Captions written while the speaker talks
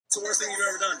What's the worst thing you've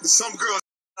ever done? Some girl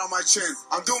on my chin.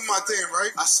 I'm doing my thing,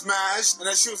 right? I smashed, and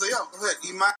then she was like, yo, go ahead,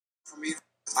 eat my I mean,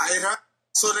 I ate her.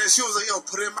 So then she was like, yo,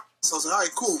 put it in my So I was like, all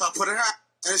right, cool. I put it in her.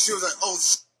 And then she was like, oh,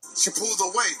 she pulled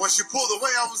away. When she pulled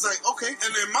away, I was like, okay.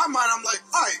 And in my mind, I'm like,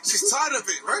 all right, she's tired of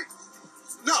it, right?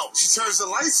 No. She turns the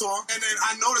lights on, and then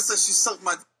I noticed that she sucked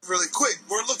my really quick.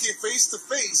 We're looking face to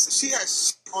face. She had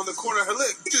on the corner of her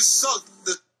lip. She just sucked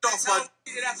the off my... What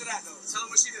she did after that, though. Tell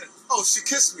them what she did. Oh, she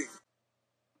kissed me.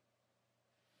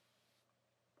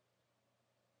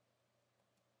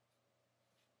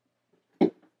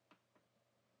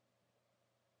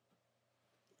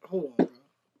 Hold on, bro.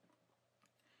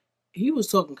 He was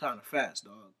talking kind of fast,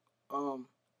 dog.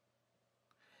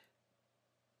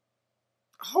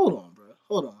 Hold on, bro.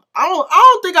 Hold on. I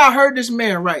don't think I heard this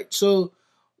man right. So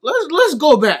let's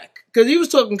go back because he was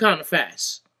talking kind of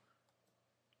fast.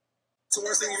 What's the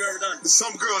worst thing you've ever done?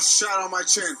 Some girl shot on my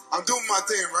chin. I'm doing my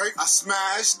thing, right? I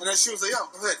smashed, and then she was like, yo,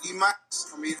 go ahead, eat my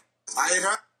I mean, I ate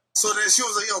her. So then she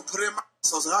was like, yo, put it in my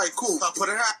So I was like, all right, cool. I put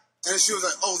it in her. And then she was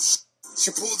like, oh, she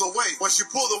pulled away. When she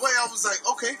pulled away, I was like,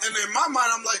 okay. And in my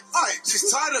mind, I'm like, all right, she's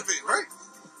tired of it, right?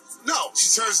 No. She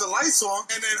turns the lights on,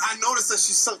 and then I noticed that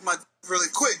she sucked my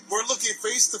really quick. We're looking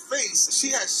face to face.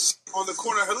 She had on the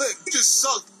corner of her lip. She just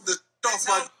sucked the off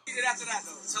my... What she did after that,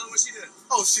 though. Tell them what she did.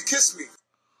 Oh, she kissed me.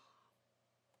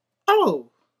 Oh,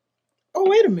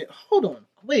 wait a minute. Hold on.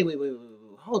 Wait.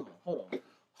 Hold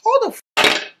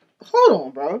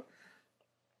on, bro.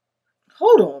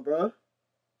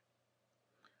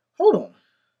 Hold on.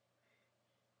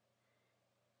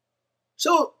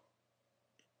 So,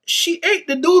 she ate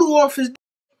the doodle off his...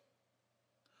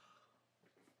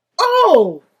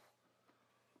 Oh,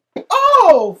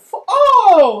 hell,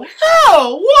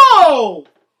 whoa.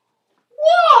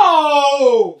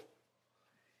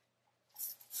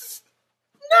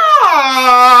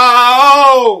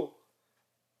 No!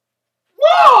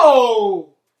 Whoa!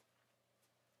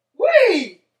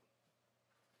 Wait!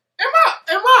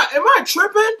 Am I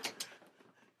tripping?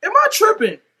 Am I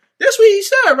tripping? That's what he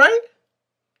said, right?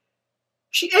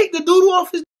 She ate the doodle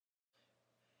off his...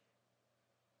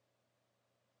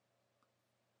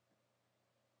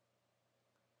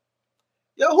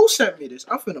 Yo, who sent me this?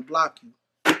 I'm finna block you.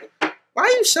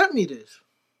 Why you sent me this?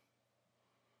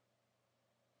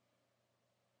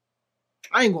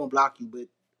 I ain't gonna block you, but...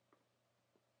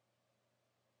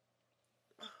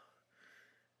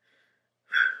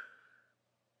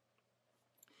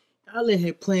 Y'all in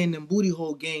here playing them booty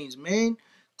hole games, man.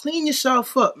 Clean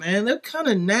yourself up, man. They're kind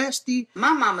of nasty.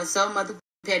 My mama's so mother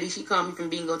petty. She called me from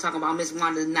bingo talking about Miss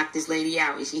Wanda knocked this lady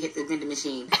out, and she hit the vending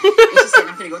machine. And she said,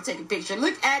 I'm gonna go take a picture.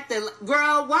 Look at the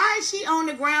girl. Why is she on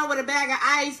the ground with a bag of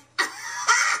ice?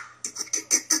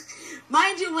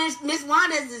 Mind you, when Miss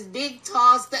Wanda is this big,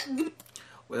 tall stuff.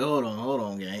 Wait, hold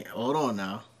on, gang. Hold on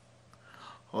now.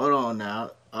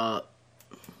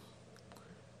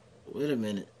 Wait a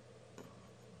minute.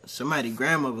 Somebody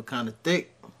grandmother kind of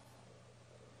thick.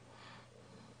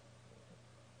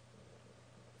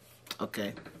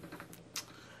 Okay.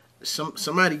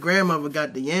 Somebody grandmother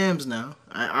got the yams now.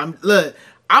 I'm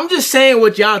just saying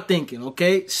what y'all thinking,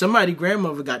 okay? Somebody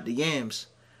grandmother got the yams.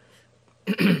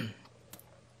 My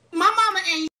mama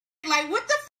ain't like, what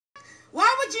the f?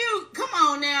 Why would you? Come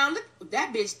on now. Look,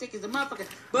 that bitch thick as a motherfucker.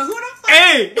 But who the fuck?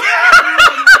 Hey!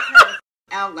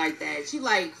 Out like that. She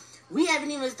like, we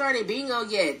haven't even started bingo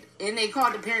yet. And they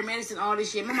called the paramedics and all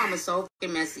this shit. My mama's so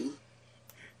fucking messy.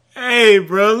 Hey,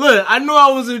 bro, look, I knew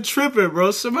I wasn't tripping,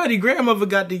 bro. Somebody grandmother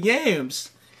got the yams.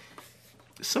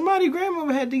 Somebody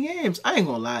grandmother had the yams. I ain't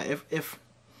gonna lie. If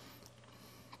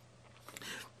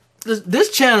this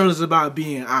channel is about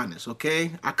being honest,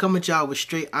 okay? I come at y'all with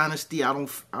straight honesty. I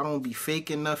don't be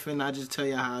faking nothing. I just tell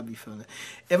y'all how I be feeling.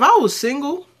 If I was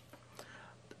single,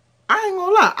 I ain't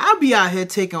gonna lie. I'd be out here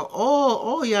taking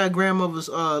all y'all grandmother's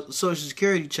Social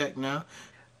Security check now.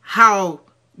 How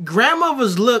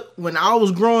grandmothers look when I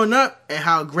was growing up and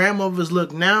how grandmothers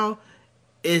look now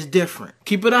is different.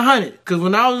 Keep it 100. Because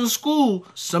when I was in school,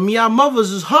 some of y'all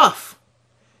mothers is huff.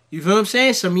 You feel what I'm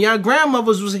saying? Some of y'all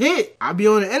grandmothers was hit. I be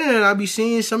on the internet, I be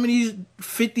seeing some of these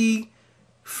 50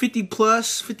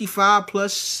 plus, 55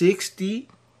 plus, 60.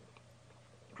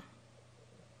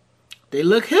 They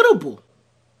look hittable.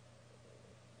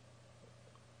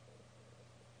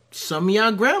 Some of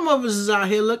y'all grandmothers is out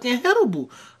here looking hittable.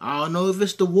 I don't know if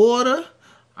it's the water.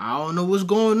 I don't know what's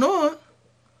going on.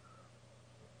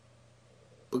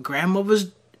 But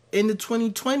grandmothers in the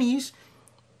 2020s,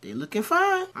 they looking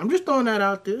fine. I'm just throwing that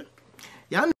out there.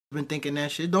 Y'all been thinking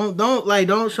that shit. Don't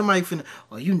somebody finna,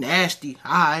 oh, you nasty.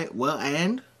 Alright, well,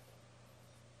 and?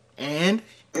 I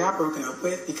got broken up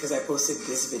with because I posted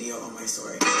this video on my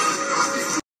story.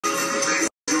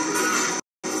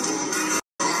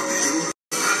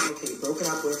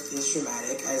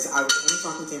 I was only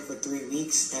talking to him for 3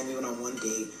 weeks, and we went on one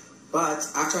date. But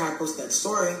after I posted that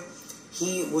story,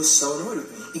 he was so annoyed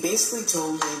with me. He basically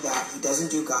told me that he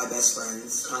doesn't do guy best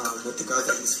friends with the girls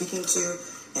that he's speaking to,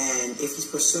 and if he's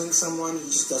pursuing someone, he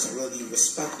just doesn't really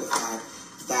respect the fact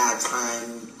that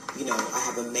I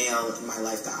have a male in my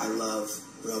life that I love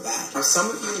real bad. Now, some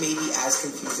of you may be as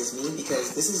confused as me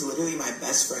because this is literally my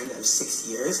best friend of 6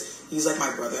 years. He's like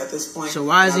my brother at this point. So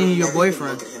why is he your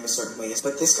boyfriend? Look at him a certain way,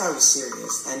 but this guy was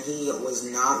serious, and he was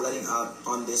not letting up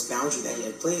on this boundary that he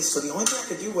had placed. So the only thing I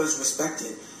could do was respect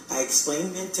it. I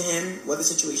explained to him what the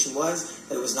situation was,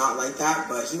 that it was not like that,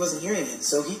 but he wasn't hearing it,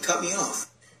 so he cut me off.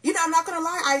 You know, I'm not going to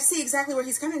lie. I see exactly where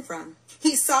he's coming from.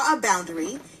 He saw a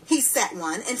boundary. He set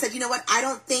one and said, you know what? I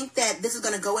don't think that this is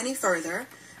going to go any further.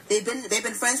 They've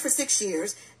been friends for 6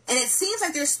 years. And it seems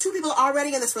like there's 2 people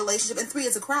already in this relationship and 3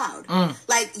 is a crowd.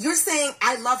 Like, you're saying,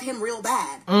 I love him real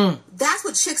bad. That's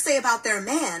what chicks say about their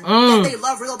man, that they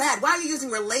love real bad. Why are you using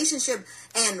relationship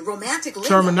and romantic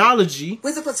terminology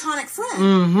with a platonic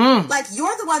friend? Like,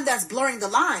 you're the one that's blurring the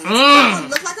lines. It doesn't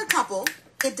look like a couple.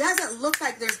 It doesn't look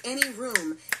like there's any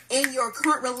room in your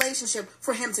current relationship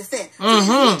for him to fit. So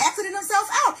he exited himself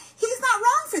out. He's not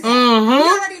wrong for that.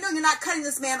 You already know you're not cutting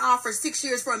this man off for 6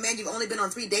 years for a man you've only been on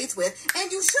 3 dates with,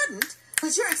 and you shouldn't,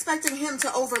 because you're expecting him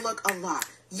to overlook a lot.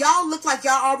 Y'all look like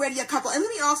y'all already a couple. And let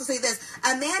me also say this.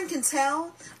 A man can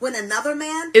tell when another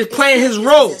man is playing his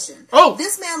role. Position.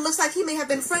 This man looks like he may have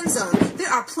been friend zoned.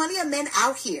 There are plenty of men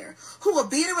out here who will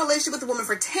be in a relationship with a woman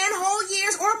for 10 whole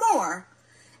years or more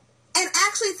and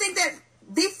actually think that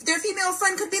their female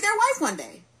friend could be their wife one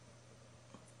day.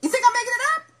 You think I'm making it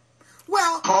up?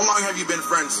 Well, how long have you been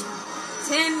friends?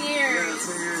 10 years.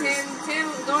 Yeah,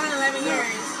 10 going on 11 years.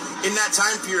 In that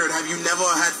time period, have you never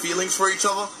had feelings for each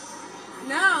other?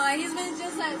 No, like, he's been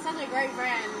just like such a great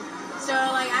friend. So,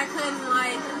 like, I couldn't,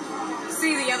 like,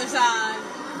 see the other side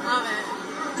of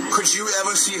it. Could you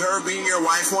ever see her being your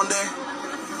wife one day?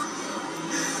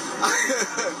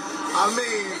 I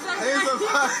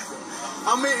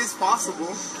mean, it's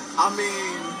possible.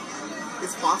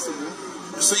 It's possible.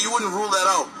 So you wouldn't rule that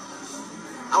out?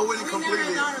 I wouldn't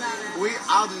completely. Never thought about it.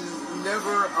 I've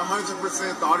never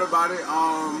 100% thought about it.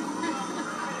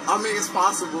 I mean, it's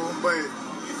possible, but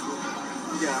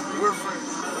yeah, we're friends.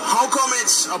 How come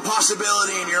it's a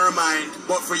possibility in your mind,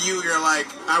 but for you, you're like,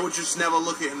 I would just never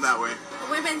look at him that way?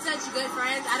 We've been such good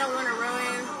friends. I don't want to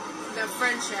ruin the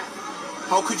friendship.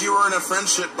 How could you earn a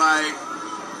friendship by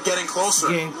getting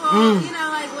closer? Well, you know,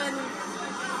 like when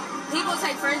people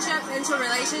take friendships into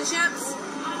relationships,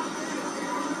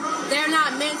 they're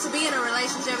not meant to be in a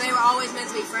relationship. They were always meant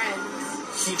to be friends.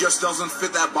 He just doesn't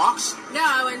fit that box? No,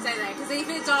 I wouldn't say that, because he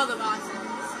fits all the boxes.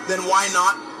 Then why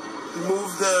not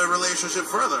move the relationship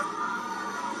further?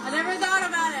 I never thought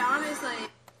about it, honestly.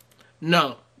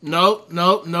 No.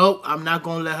 I'm not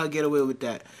going to let her get away with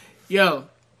that. Yo,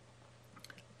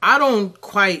 I don't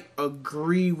quite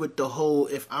agree with the whole,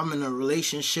 if I'm in a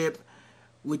relationship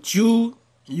with you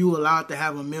allowed to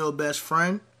have a male best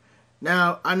friend.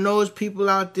 Now, I know there's people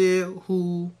out there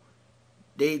who,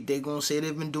 they going to say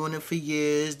they've been doing it for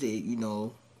years,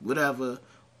 whatever.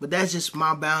 But that's just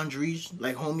my boundaries.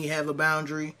 Like, homie have a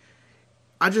boundary.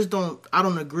 I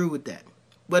don't agree with that.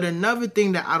 But another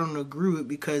thing that I don't agree with,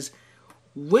 because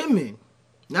women,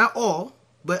 not all,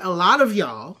 but a lot of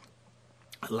y'all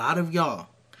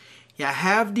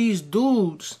have these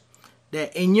dudes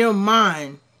that in your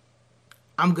mind,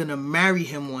 I'm going to marry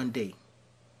him one day.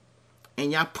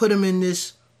 And y'all put him in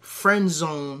this friend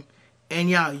zone and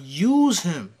y'all use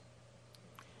him.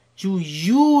 You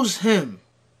use him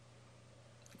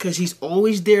because he's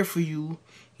always there for you.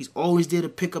 He's always there to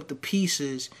pick up the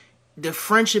pieces. The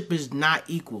friendship is not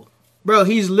equal. Bro,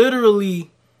 he's literally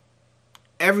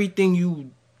everything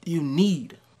you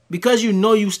need. Because you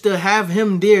know you still have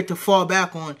him there to fall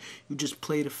back on, you just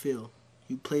play the field.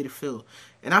 You play the field.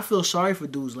 And I feel sorry for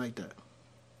dudes like that.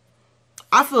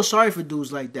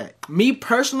 Me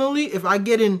personally, if I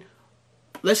get in,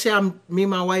 let's say me and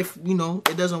my wife,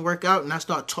 it doesn't work out and I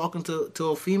start talking to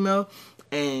a female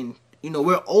and,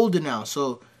 we're older now.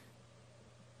 So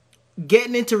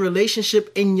getting into a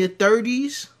relationship in your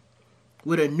 30s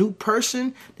with a new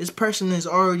person, this person has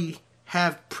already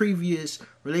have previous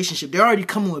relationship. They're already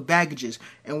coming with baggages.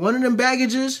 And one of them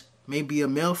baggages may be a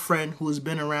male friend who has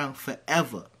been around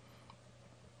forever.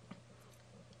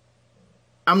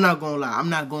 I'm not going to lie. I'm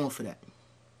not going for that.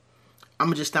 I'm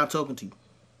going to just stop talking to you.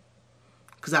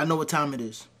 Because I know what time it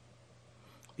is.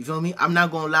 You feel me? I'm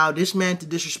not going to allow this man to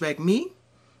disrespect me.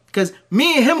 Because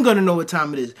me and him going to know what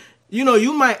time it is.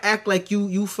 You might act like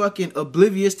you fucking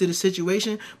oblivious to the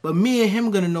situation. But me and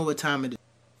him going to know what time it is.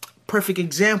 Perfect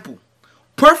example.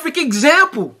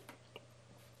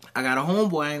 I got a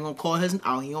homeboy. I ain't gonna call his.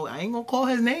 I ain't gonna call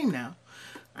his name now.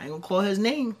 I ain't gonna call his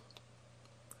name.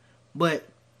 But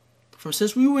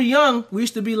since we were young, we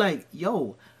used to be like,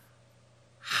 "Yo,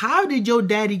 how did your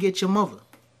daddy get your mother?"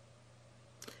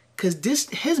 Cause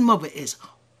his mother is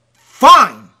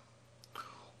fine.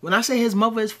 When I say his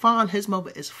mother is fine, his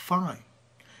mother is fine.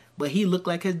 But he looked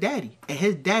like his daddy, and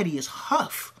his daddy is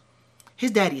Huff.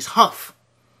 His daddy is Huff.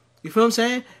 You feel what I'm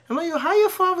saying? I'm like, yo, how your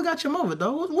father got your mother,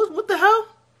 dog? What the hell?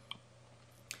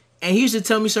 And he used to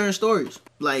tell me certain stories.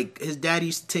 Like, his daddy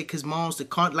used to take his moms to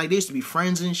like, they used to be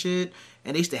friends and shit.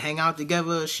 And they used to hang out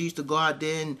together. She used to go out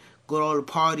there and go to all the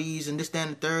parties and this, that,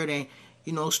 and the third. And,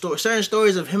 you know, certain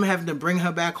stories of him having to bring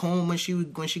her back home when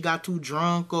she got too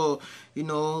drunk. Or, you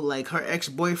know, like, her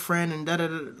ex-boyfriend and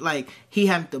da-da-da. Like, he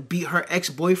having to beat her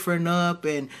ex-boyfriend up.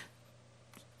 And,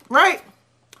 right?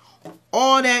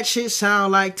 All that shit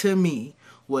sound like to me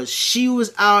was she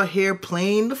was out here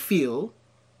playing the field,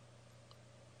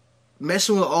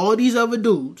 messing with all these other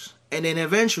dudes, and then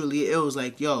eventually it was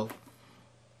like, yo,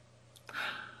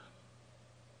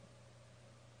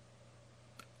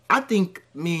 I think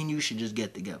me and you should just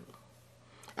get together.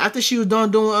 After she was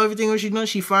done doing everything what she done,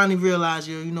 she finally realized,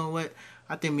 yo, you know what?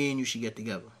 I think me and you should get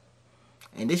together.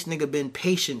 And this nigga been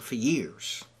patient for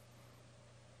years.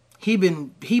 He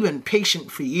been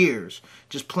patient for years,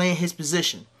 just playing his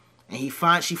position. And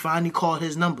she finally called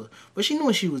his number. But she knew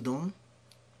what she was doing.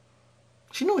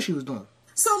 She knew what she was doing.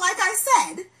 So like I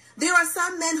said, there are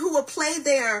some men who will play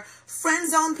their friend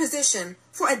zone position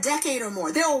for a decade or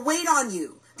more. They'll wait on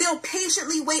you. They'll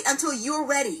patiently wait until you're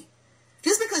ready.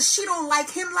 Just because she don't like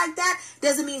him like that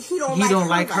doesn't mean he don't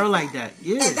like her like that.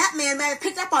 Yeah. And that man may have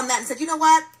picked up on that and said, you know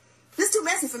what? This is too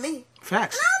messy for me.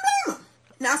 Facts. And I don't blame him.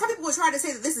 Now, some people will try to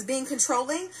say that this is being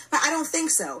controlling, but I don't think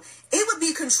so. It would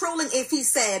be controlling if he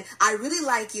said, I really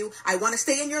like you, I want to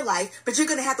stay in your life, but you're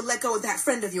going to have to let go of that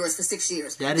friend of yours for 6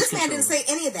 years. This man didn't say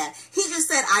any of that. He just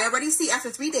said, I already see after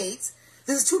 3 dates,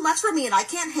 this is too much for me and I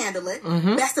can't handle it.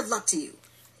 Mm-hmm. Best of luck to you.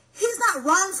 He's not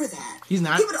wrong for that. He's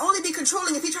not. He would only be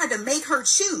controlling if he tried to make her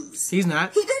choose. He's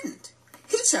not. He didn't.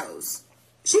 He chose.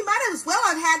 She might as well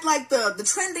have had, like, the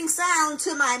trending sound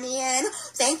to my man,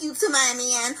 thank you to my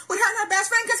man, with her and her best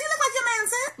friend, because he looked like your man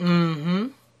said.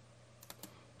 Mm-hmm.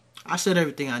 I said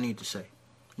everything I need to say.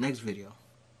 Next video.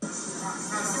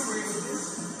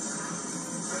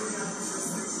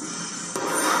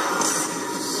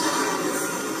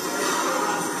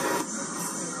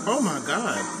 Oh, my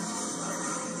God.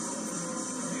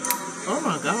 Oh,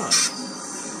 my God.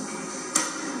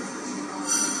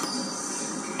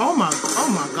 Oh my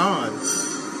God.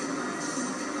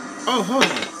 Oh,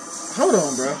 hold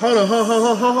on, bro.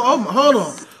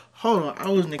 Hold on. I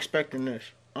wasn't expecting this.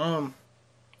 I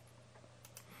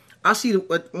see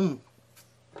what,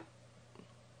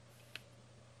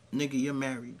 nigga, you're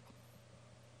married.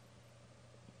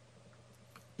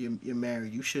 You're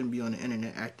married. You shouldn't be on the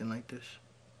internet acting like this.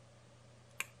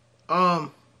 Bro,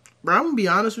 I'm gonna be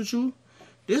honest with you.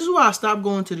 This is why I stopped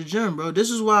going to the gym, bro.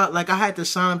 This is why, like, I had to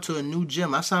sign up to a new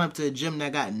gym. I signed up to a gym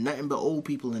that got nothing but old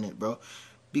people in it, bro.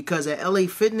 Because at LA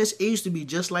Fitness, it used to be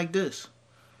just like this.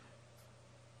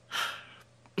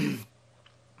 Let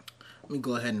me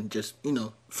go ahead and just, you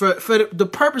know, for the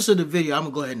purpose of the video, I'm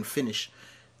going to go ahead and finish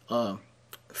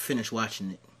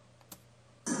watching it.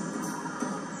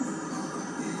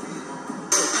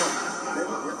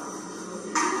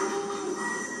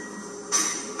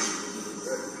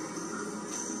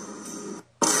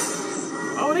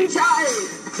 Oh,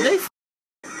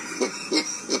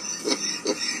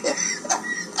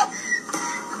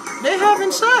 they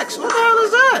having sex. What the hell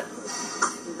is that?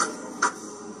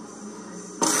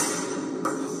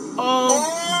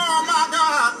 Oh my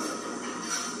God.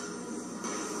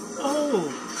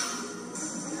 Oh.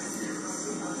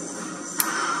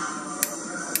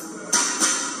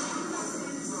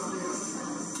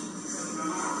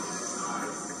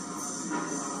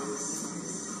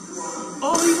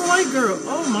 Oh, he's a white girl.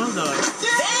 Oh my God.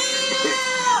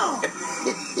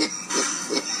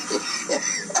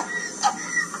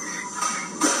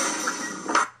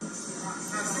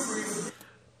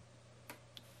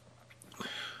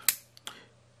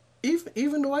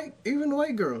 Even the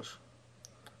white girls.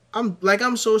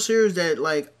 I'm so serious that,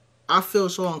 like, I feel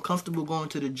so uncomfortable going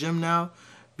to the gym now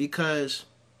because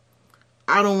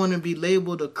I don't want to be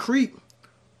labeled a creep.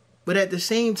 But at the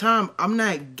same time, I'm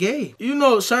not gay. You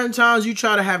know, certain times you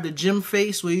try to have the gym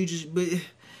face where you just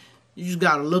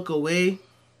gotta look away.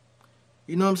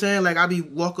 You know what I'm saying? Like, I be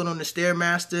walking on the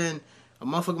Stairmaster and a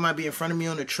motherfucker might be in front of me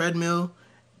on the treadmill.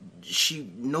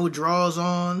 She no drawers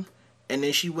on. And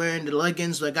then she wearing the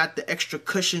leggings that got the extra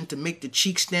cushion to make the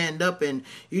cheeks stand up. And,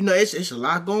 you know, it's a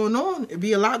lot going on. It'd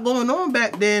be a lot going on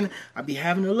back then. I'd be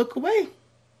having to look away.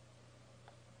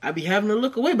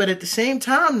 But at the same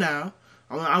time now,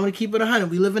 I want to keep it 100.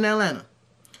 We live in Atlanta.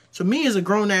 So me as a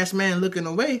grown-ass man looking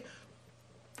away,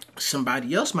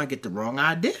 somebody else might get the wrong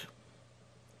idea.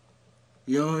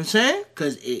 You know what I'm saying?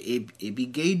 Because it be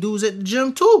gay dudes at the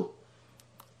gym too.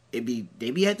 They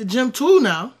be at the gym too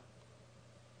now.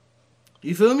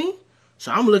 You feel me?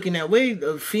 So I'm looking that way.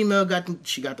 The female got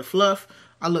the fluff.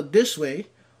 I look this way.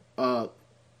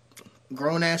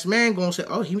 Grown ass man gonna say,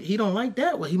 oh, he don't like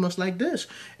that. Well, he must like this.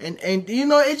 And you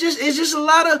know, it's just a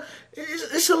lot of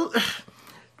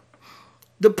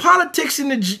the politics in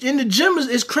the gym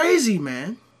is crazy,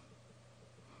 man.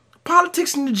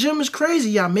 Politics in the gym is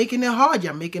crazy. Y'all making it hard.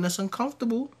 Y'all making us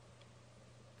uncomfortable.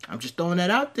 I'm just throwing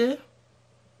that out there.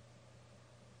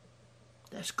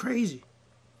 That's crazy.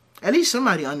 At least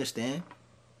somebody understand.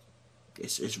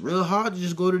 It's real hard to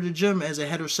just go to the gym as a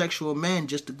heterosexual man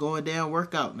just to go in there and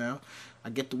work out now.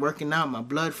 I get to working out, my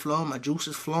blood flowing, my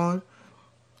juices flowing.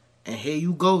 And here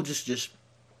you go, just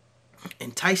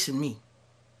enticing me.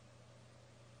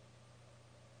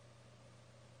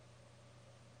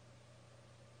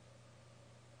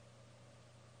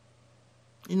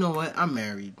 You know what? I'm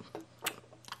married.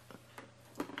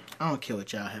 I don't care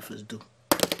what y'all heifers do.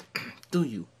 Do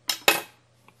you?